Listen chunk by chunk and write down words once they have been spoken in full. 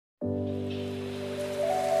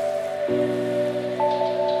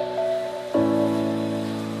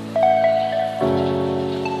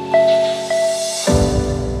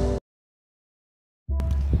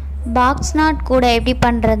Box not கூட எப்படி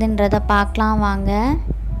பண்ணுறதுன்றதை பார்க்கலாம் வாங்க.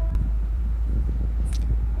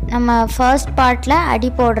 நம்ம ஃபர்ஸ்ட் பார்ட்டில் அடி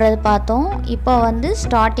போடுறது பார்த்தோம். இப்போ வந்து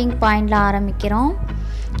ஸ்டார்டிங் பாயிண்டில் ஆரம்பிக்கிறோம்.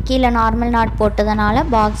 கீழே நார்மல் நாட் போட்டதுனால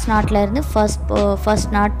பாக்ஸ் நாட்டில் இருந்து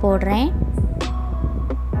ஃபர்ஸ்ட் நாட் போடுறேன்.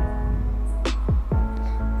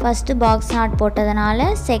 ஃபஸ்ட்டு பாக்ஸ் நாட்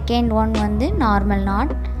போட்டதுனால செகண்ட் ஒன் வந்து நார்மல்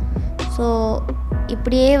நாட். ஸோ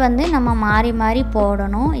இப்படியே வந்து நம்ம மாறி மாறி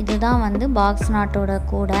போடணும். இதுதான் வந்து பாக்ஸ் நாட்டோட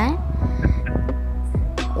கூட.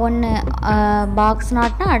 ஒன்று பாக்ஸ்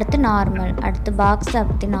நாட்னா அடுத்து நார்மல், அடுத்து பாக்ஸ்,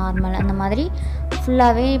 அடுத்து நார்மல், அந்த மாதிரி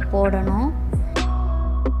ஃபுல்லாகவே போடணும்.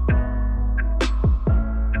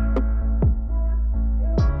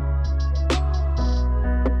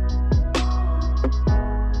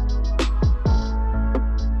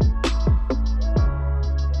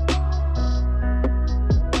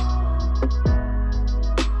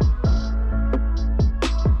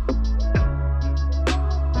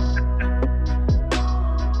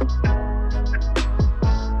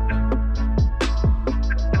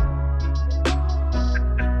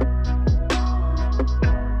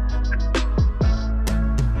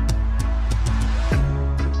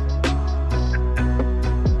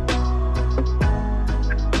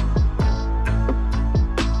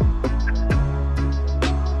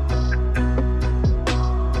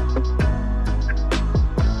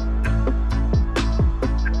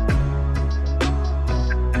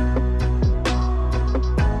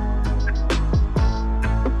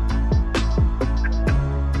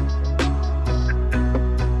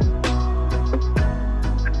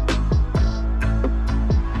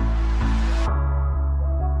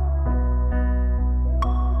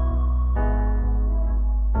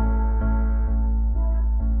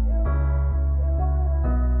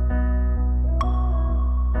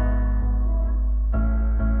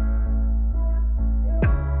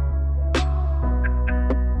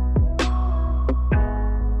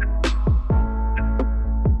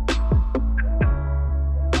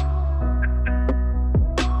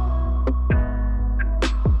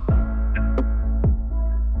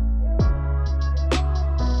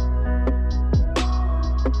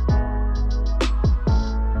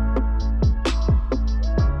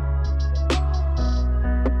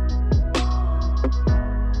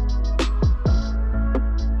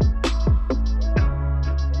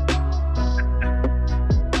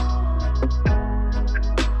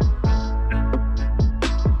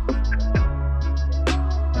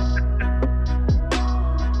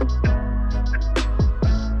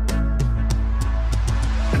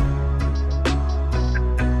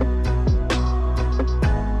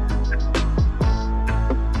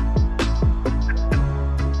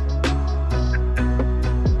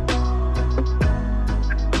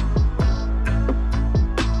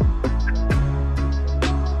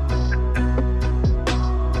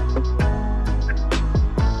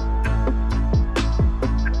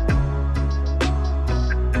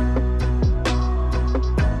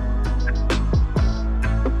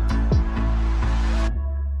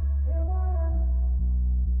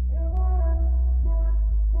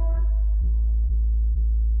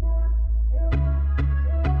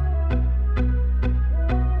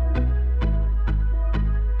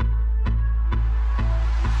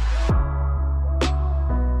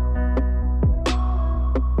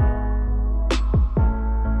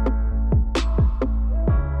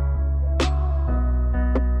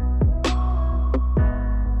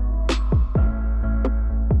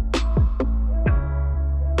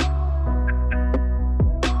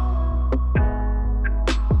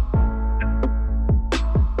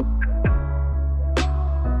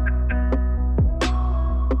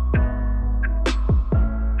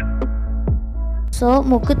 ஸோ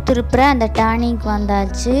முக்கு திருப்புற அந்த டர்னிங்க்கு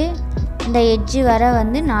வந்தாச்சு. அந்த எட்ஜு வர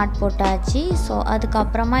வந்து நாட் போட்டாச்சு. ஸோ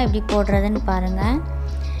அதுக்கப்புறமா எப்படி போடுறதுன்னு பாருங்கள்.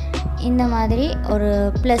 இந்த மாதிரி ஒரு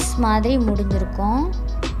ப்ளஸ் மாதிரி முடிஞ்சிருக்கும்.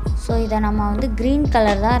 ஸோ இதை நம்ம வந்து க்ரீன்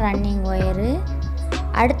கலர் தான் ரன்னிங் ஒயரு.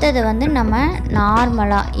 அடுத்தது வந்து நம்ம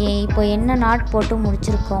நார்மலாக இப்போ என்ன நாட் போட்டு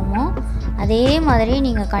முடிச்சிருக்கோமோ அதே மாதிரி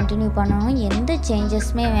நீங்கள் கண்டினியூ பண்ணணும். எந்த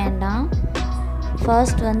சேஞ்சஸுமே வேண்டாம்.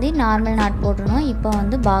 ஃபர்ஸ்ட் வந்து நார்மல் நாட் போடணும். இப்போ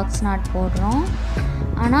வந்து பாக்ஸ் நாட் போடுறோம்.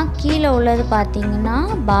 ஆனால் கீழே உள்ளது பார்த்திங்கன்னா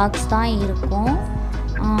பாக்ஸ் தான் இருக்கும்.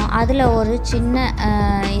 அதில் ஒரு சின்ன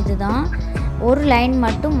இதுதான், ஒரு லைன்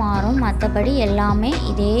மட்டும் மாறும். மற்றபடி எல்லாமே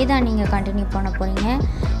இதே தான் நீங்கள் கண்டினியூ பண்ண போகிறீங்க.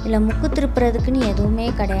 இதில் முக்கு திருப்புறதுக்குன்னு எதுவுமே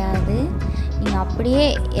கிடையாது. நீங்கள் அப்படியே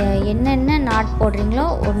என்னென்ன நாட் போடுறீங்களோ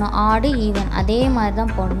ஒன்று ஆடு ஈவன் அதே மாதிரி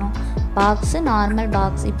தான் போடணும். பாக்ஸு நார்மல்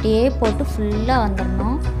பாக்ஸ் இப்படியே போட்டு ஃபுல்லாக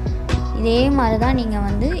வந்துடணும். இதே மாதிரி தான் நீங்கள்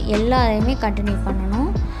வந்து எல்லாத்தையுமே கண்டினியூ பண்ணணும்.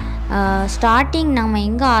 ஸ்டார்டிங் நம்ம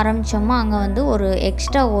எங்கே ஆரம்பித்தோமோ அங்கே வந்து ஒரு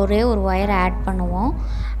எக்ஸ்ட்ரா ஒரே ஒரு ஒயர் ஆட் பண்ணுவோம்.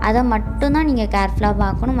 அதை மட்டும்தான் நீங்கள் கேர்ஃபுல்லாக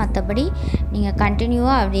பார்க்கணும். மற்றபடி நீங்கள்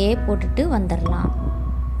கண்டினியூவாக அப்படியே போட்டுட்டு வந்துடலாம்.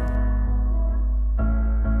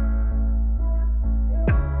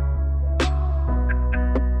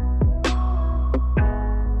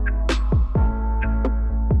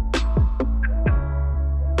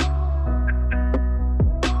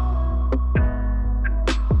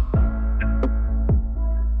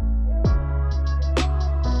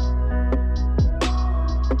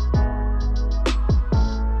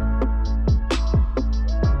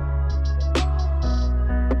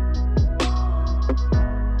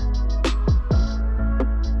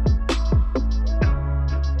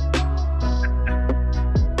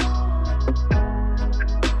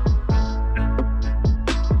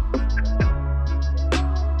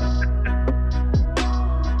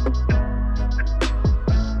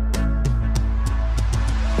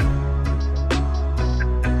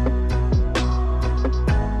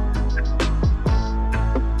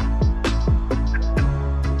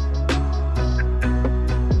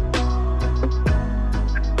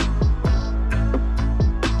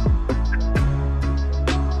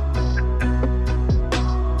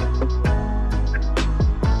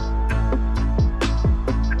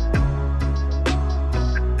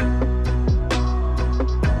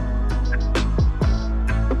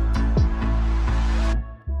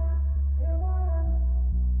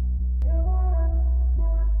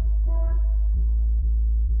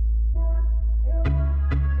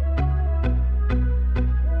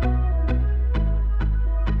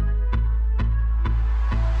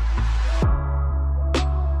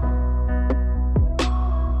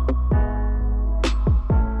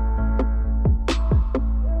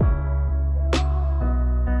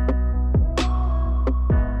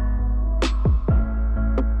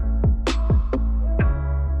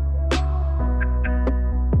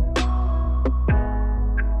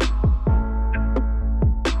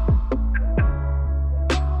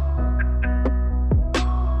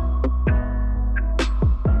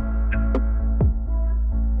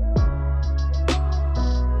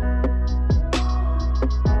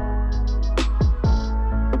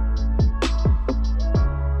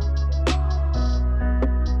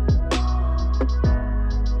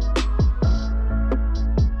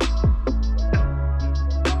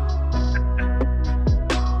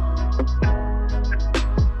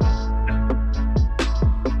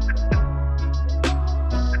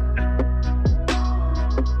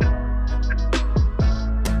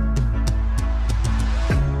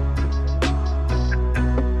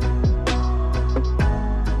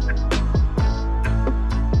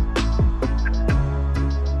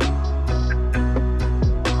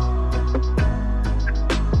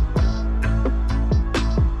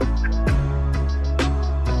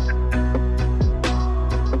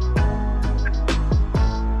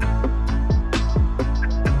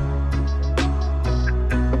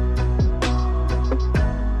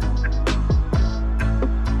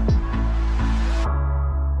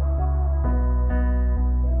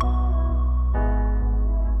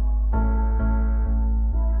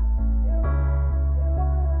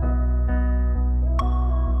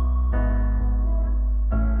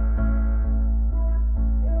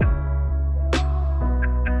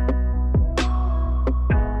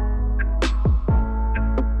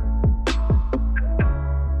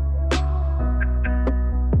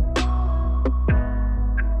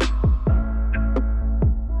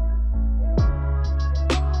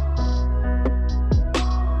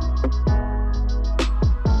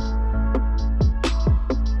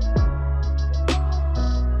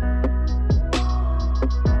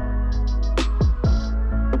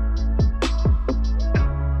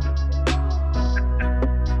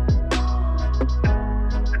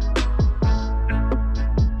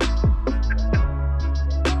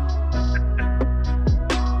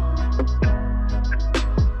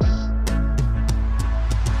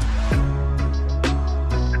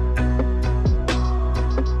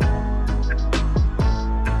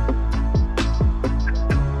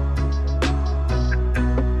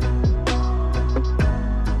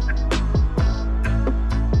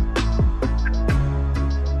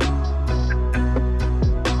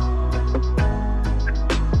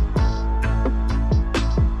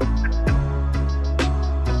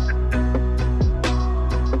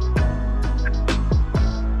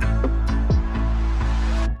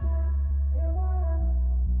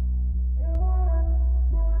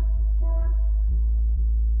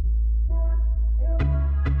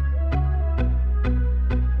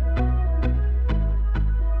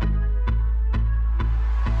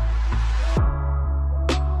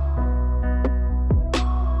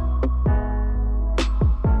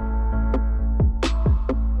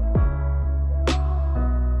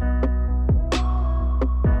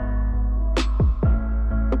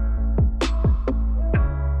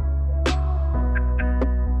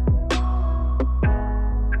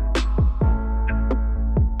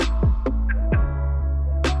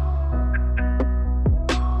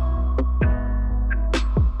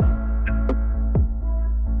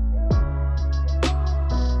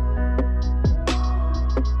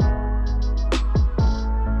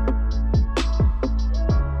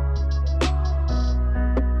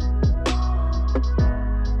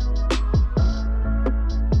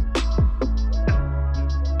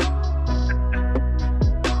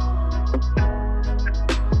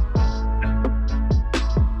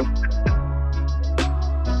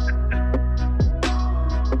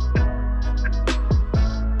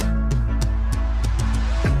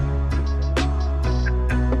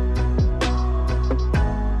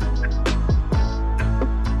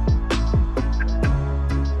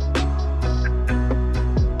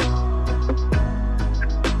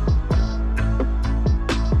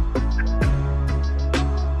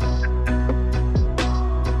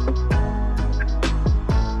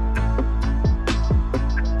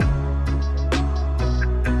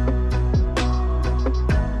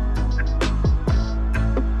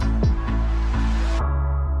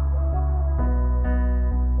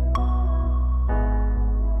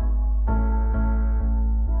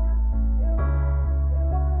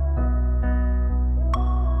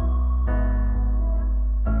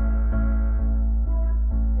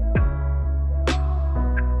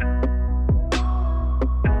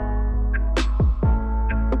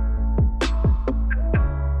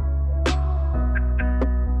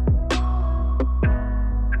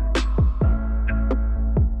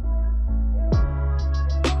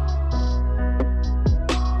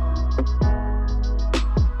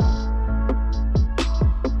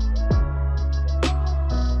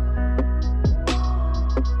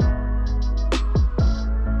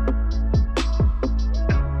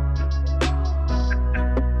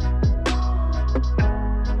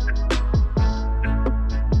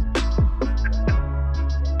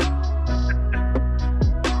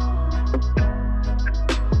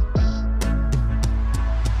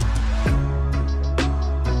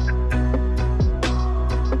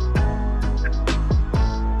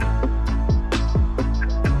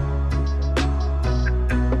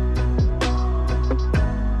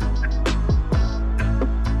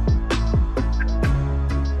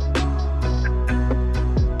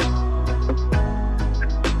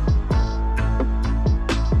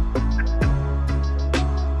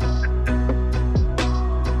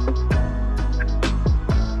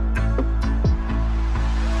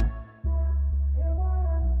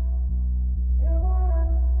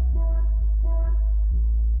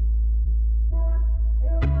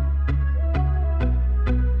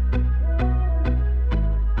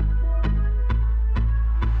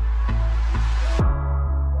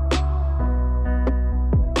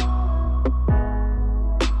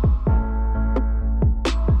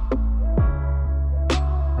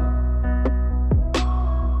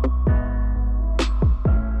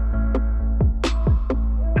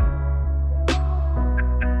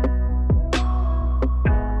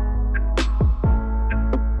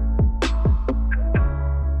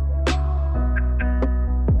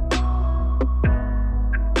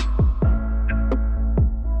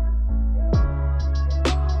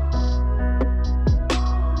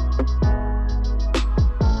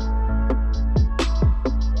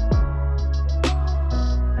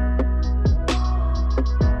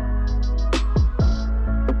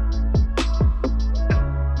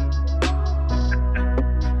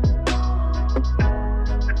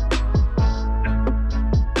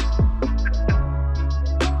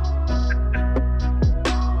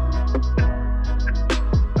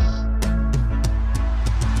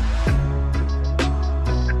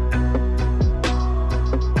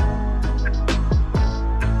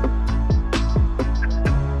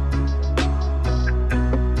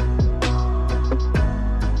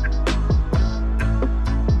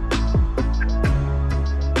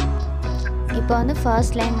 இப்போ வந்து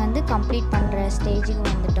ஃபர்ஸ்ட் லைன் வந்து கம்ப்ளீட் பண்ணுற ஸ்டேஜுக்கு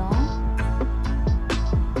வந்துட்டோம்.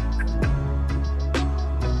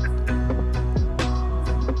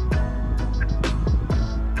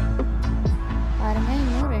 பாருங்கள்,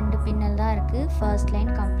 இன்னும் 2 பின்னல் தான் இருக்குது. ஃபர்ஸ்ட்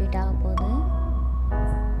லைன் கம்ப்ளீட் ஆக போகுது.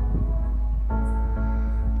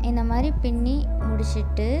 இந்த மாதிரி பின்னி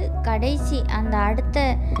முடிச்சுட்டு கடைசி அந்த அடுத்த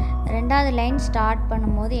 2வது லைன் ஸ்டார்ட்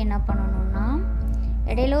பண்ணும்போது என்ன பண்ணணும்னா,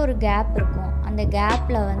 இடையில ஒரு கேப் இருக்கும். அந்த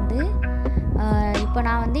கேப்பில் வந்து இப்போ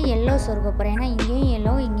நான் வந்து எல்லோ சொருக போகிறேன். ஏன்னா இங்கேயும்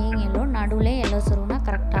எல்லோ, இங்கேயும் எல்லோ, நடுவில் எல்லோ சொருகுனா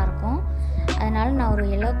கரெக்டாக இருக்கும். அதனால் நான் ஒரு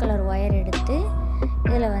எல்லோ கலர் ஒயர் எடுத்து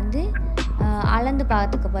இதில் வந்து அளந்து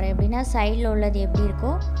பார்த்துக்க போகிறேன். எப்படின்னா சைடில் உள்ளது எப்படி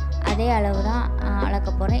இருக்கோ அதே அளவு தான் அளக்க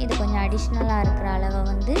போகிறேன். இது கொஞ்சம் அடிஷ்னலாக இருக்கிற அளவை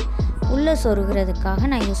வந்து உள்ளே சொருகிறதுக்காக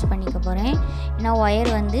நான் யூஸ் பண்ணிக்க போகிறேன். ஏன்னா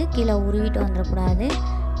ஒயர் வந்து கீழே உருவிட்டு வந்துடக்கூடாது.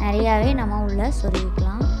 நிறையாவே நம்ம உள்ளே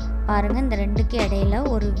சொருவிக்கலாம். பாருங்கள், இந்த 2க்கு இடையில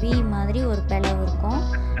ஒரு வி மாதிரி ஒரு பிளவு இருக்கும்.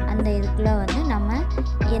 அந்த இதுக்குள்ளே வந்து நம்ம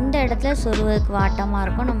எந்த இடத்துல சொருவதுக்கு வாட்டமாக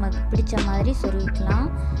இருக்கோ நமக்கு பிடிச்ச மாதிரி சொருவிக்கலாம்.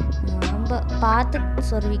 ரொம்ப பார்த்து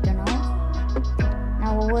சொருவிக்கணும்.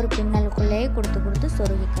 நான் ஒவ்வொரு பின்னலுக்குள்ளேயே கொடுத்து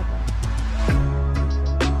சொருவிக்க போகிறேன்.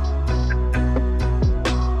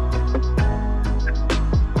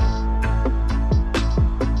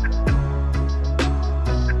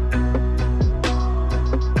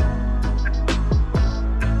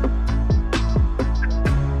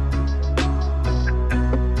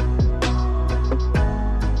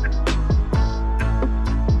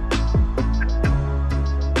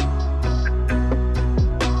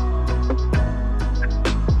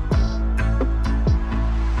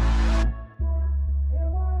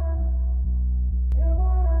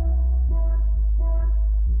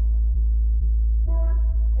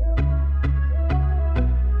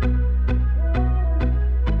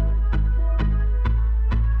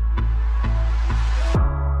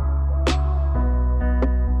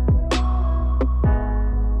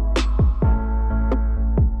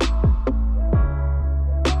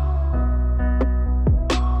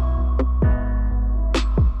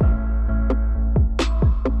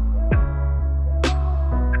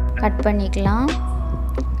 கட் பண்ணிக்கலாம்.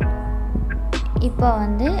 இப்போ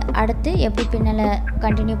வந்து அடுத்து எப்படி பின்னலை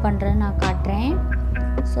கண்டினியூ பண்ணுறதுன்னு நான் காட்டுறேன்.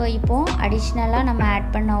 ஸோ இப்போது அடிஷ்னலாக நம்ம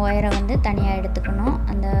ஆட் பண்ண ஒயரை வந்து தனியாக எடுத்துக்கணும்.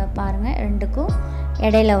 அந்த பாருங்கள், 2க்கும்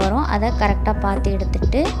இடையில வரும். அதை கரெக்டாக பார்த்து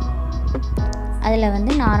எடுத்துகிட்டு அதில்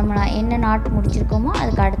வந்து நார்மலாக என்ன நாட் முடிச்சிருக்கோமோ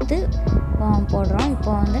அதுக்கு அடுத்து போடுறோம்.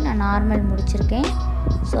 இப்போ வந்து நான் நார்மல் முடிச்சிருக்கேன்.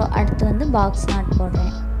 ஸோ அடுத்து வந்து பாக்ஸ் நாட்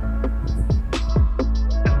போடுறேன்.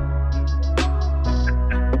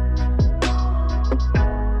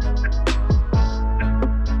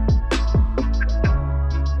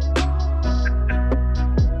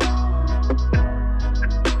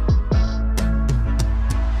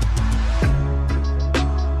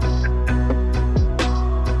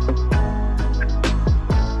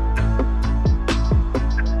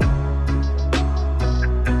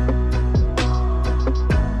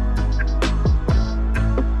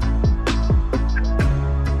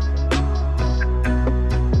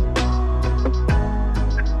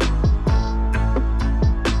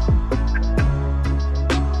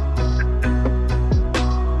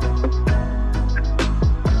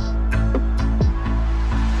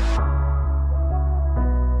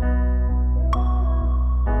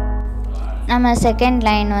 நம்ம செகண்ட்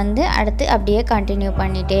லைன் வந்து அடுத்து அப்படியே கண்டினியூ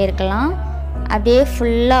பண்ணிகிட்டே இருக்கலாம். அப்படியே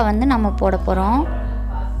ஃபுல்லாக வந்து நம்ம போட போகிறோம்.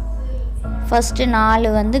 ஃபஸ்ட்டு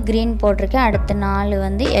 4 வந்து க்ரீன் போட்டிருக்கேன், அடுத்து 4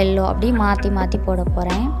 வந்து எல்லோ, அப்படி மாற்றி போட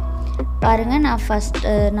போகிறேன். பாருங்கள், நான்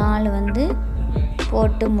ஃபஸ்ட்டு 4 வந்து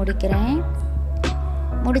போட்டு முடிக்கிறேன்.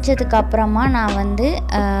 முடித்ததுக்கப்புறமா நான் வந்து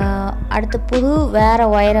அடுத்து வேறு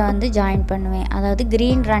ஒயரை வந்து ஜாயின் பண்ணுவேன். அதாவது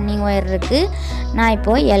க்ரீன் ரன்னிங் ஒயர் இருக்குது. நான்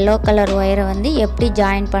இப்போது எல்லோ கலர் ஒயரை வந்து எப்படி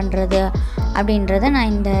ஜாயின் பண்ணுறது அப்படின்றத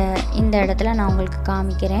நான் இந்த இடத்துல நான் உங்களுக்கு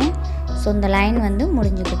காமிக்கிறேன். ஸோ இந்த லைன் வந்து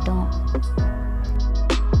முடிஞ்சுக்கிட்டோம்.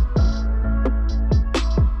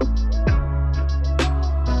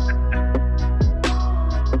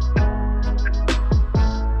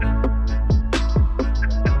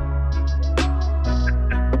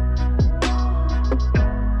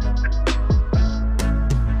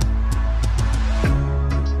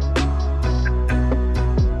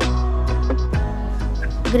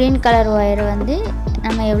 க்ரீன் கலர் ஒயர் வந்து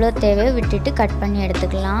நம்ம எவ்வளோ தேவையோ விட்டுட்டு கட் பண்ணி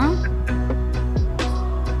எடுத்துக்கலாம்.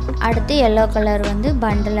 அடுத்து எல்லோ கலர் வந்து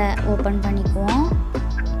பண்டிலை ஓப்பன் பண்ணிக்குவோம்.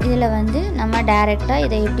 இதில் வந்து நம்ம டைரெக்டாக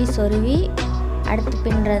இதை எப்படி சொருவி அடுத்து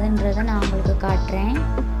பின்னுறதுன்றதை நான் உங்களுக்கு காட்டுறேன்.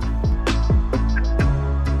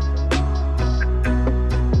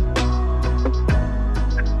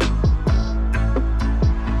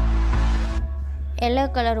 எல்லோ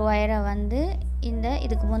கலர் ஒயரை வந்து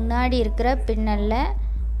இதுக்கு முன்னாடி இருக்கிற பின்னலில்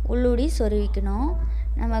உள்ளூடி சொருவிக்கணும்.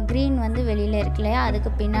 நம்ம க்ரீன் வந்து வெளியில் இருக்குல்லையா,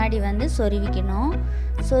 அதுக்கு பின்னாடி வந்து சொருவிக்கணும்.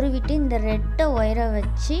 சொருவிட்டு இந்த ரெட்டை ஒயரை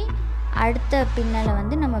வச்சு அடுத்த பின்னலை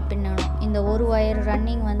வந்து நம்ம பின்னணும். இந்த ஒரு ஒயர்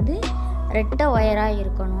ரன்னிங் வந்து ரெட்டை ஒயராக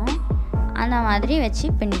இருக்கணும். அந்த மாதிரி வச்சு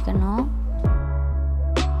பின்னிக்கணும்.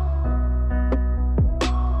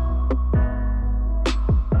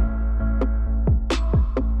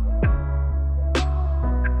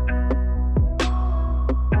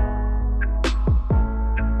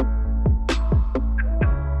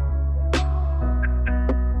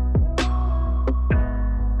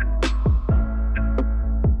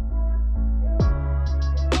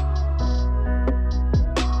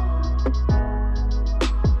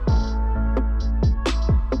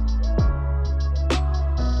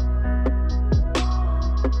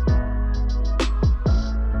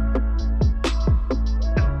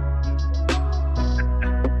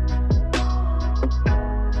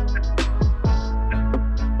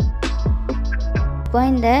 இப்போ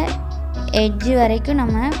இந்த எட்ஜு வரைக்கும்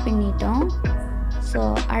நம்ம பின்னிட்டோம். ஸோ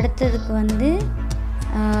அடுத்ததுக்கு வந்து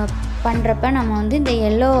பண்ணுறப்ப நம்ம வந்து இந்த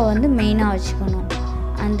எல்லோவை வந்து மெயினாக வச்சுக்கணும்.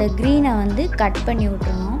 அந்த க்ரீனை வந்து கட் பண்ணி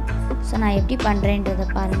விட்டுறணும். ஸோ நான் எப்படி பண்ணுறேன்றதை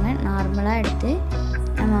பாருங்கள். நார்மலாக எடுத்து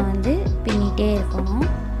நம்ம வந்து பின்னிகிட்டே இருக்கணும்.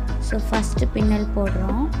 ஸோ ஃபஸ்ட்டு பின்னல்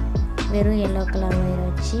போடுறோம் வெறும் எல்லோ கலர் ஒயரை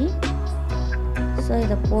வச்சு. ஸோ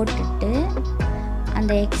இதை போட்டுட்டு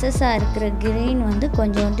அந்த எக்ஸஸாக இருக்கிற க்ரீன் வந்து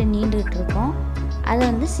கொஞ்சோண்டு நீண்டுகிட்ருக்கோம். அதை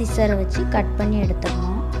வந்து சிசரை வச்சு கட் பண்ணி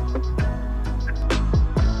எடுத்துடணும்.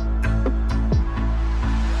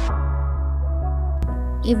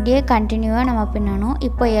 இப்படியே கண்டினியூவாக நம்ம பின்னணும்.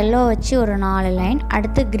 இப்போ எல்லோ வச்சு ஒரு 4 லைன்,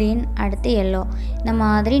 அடுத்து க்ரீன், அடுத்து எல்லோ, இந்த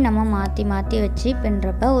மாதிரி நம்ம மாற்றி மாற்றி வச்சு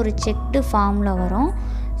பின்னுறப்ப ஒரு செக்டு ஃபார்மில் வரும்.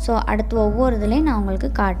 ஸோ அடுத்து ஒவ்வொரு இதுலேயும் நான்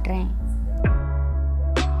உங்களுக்கு காட்டுறேன்.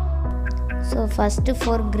 ஸோ ஃபஸ்ட்டு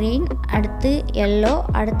 4 க்ரீன், அடுத்து எல்லோ,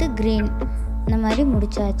 அடுத்து க்ரீன், இந்த மாதிரி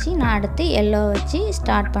முடிச்சாச்சு. நான் அடுத்து எல்லோ வச்சு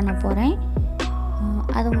ஸ்டார்ட் பண்ண போகிறேன்.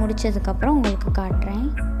 அது முடித்ததுக்கப்புறம் உங்களுக்கு காட்டுறேன்.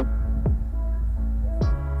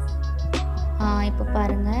 இப்போ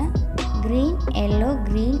பாருங்கள், க்ரீன்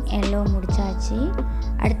எல்லோ முடிச்சாச்சு.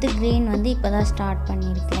 அடுத்து க்ரீன் வந்து இப்போ தான் ஸ்டார்ட்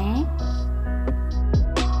பண்ணியிருக்கேன்.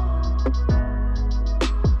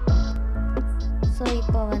 ஸோ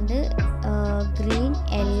இப்போ வந்து க்ரீன்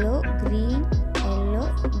எல்லோ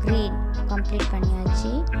க்ரீன் கம்ப்ளீட்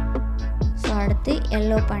பண்ணியாச்சு. ஸோ அடுத்து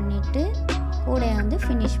எல்லோ பண்ணிவிட்டு கூடையை வந்து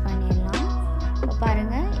ஃபினிஷ் பண்ணிடலாம். இப்போ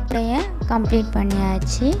பாருங்கள், கூடையை கம்ப்ளீட்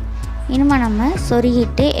பண்ணியாச்சு. இனிமேல் நம்ம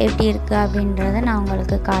சொருகிட்டு எப்படி இருக்குது அப்படின்றத நான்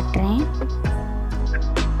உங்களுக்கு காட்டுறேன்.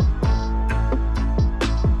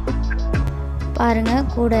 பாருங்கள்,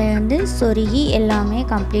 கூடையை வந்து சொருகி எல்லாமே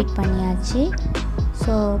கம்ப்ளீட் பண்ணியாச்சு.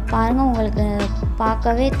 ஸோ பாருங்கள், உங்களுக்கு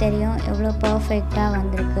பார்க்கவே தெரியும் எவ்வளோ பர்ஃபெக்டாக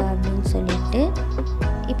வந்திருக்கு அப்படின்னு சொல்லிட்டு.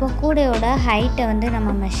 இப்போ கூடையோட ஹைட்டை வந்து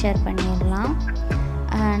நம்ம மெஷர் பண்ணிடலாம்.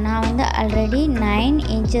 நான் வந்து ஆல்ரெடி 9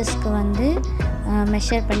 இன்ச்சஸ்க்கு வந்து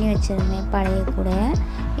மெஷர் பண்ணி வச்சுருந்தேன் பழைய கூடையை.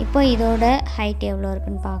 இப்போ இதோட ஹைட் எவ்வளோ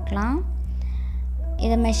இருக்குன்னு பார்க்கலாம்.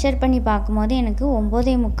 இதை மெஷர் பண்ணி பார்க்கும்போது எனக்கு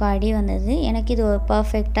 9.25 அடி வந்தது. எனக்கு இது ஒரு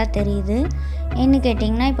பர்ஃபெக்டாக தெரியுது. என்ன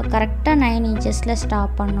கேட்டிங்கன்னா, இப்போ கரெக்டாக 9 இன்ச்சஸில்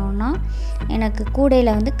ஸ்டாப் பண்ணோன்னா எனக்கு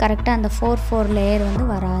கூடையில் வந்து கரெக்டாக அந்த 4 லேயர் வந்து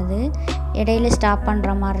வராது, இடையில ஸ்டாப்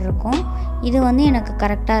பண்ணுற மாதிரி இருக்கும். இது வந்து எனக்கு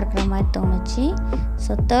கரெக்டாக இருக்கிற மாதிரி தோணுச்சு.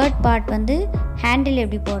 ஸோ தேர்ட் பார்ட் வந்து ஹேண்டில்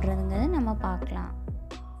எப்படி போடுறதுங்கிறத நம்ம பார்க்கலாம்.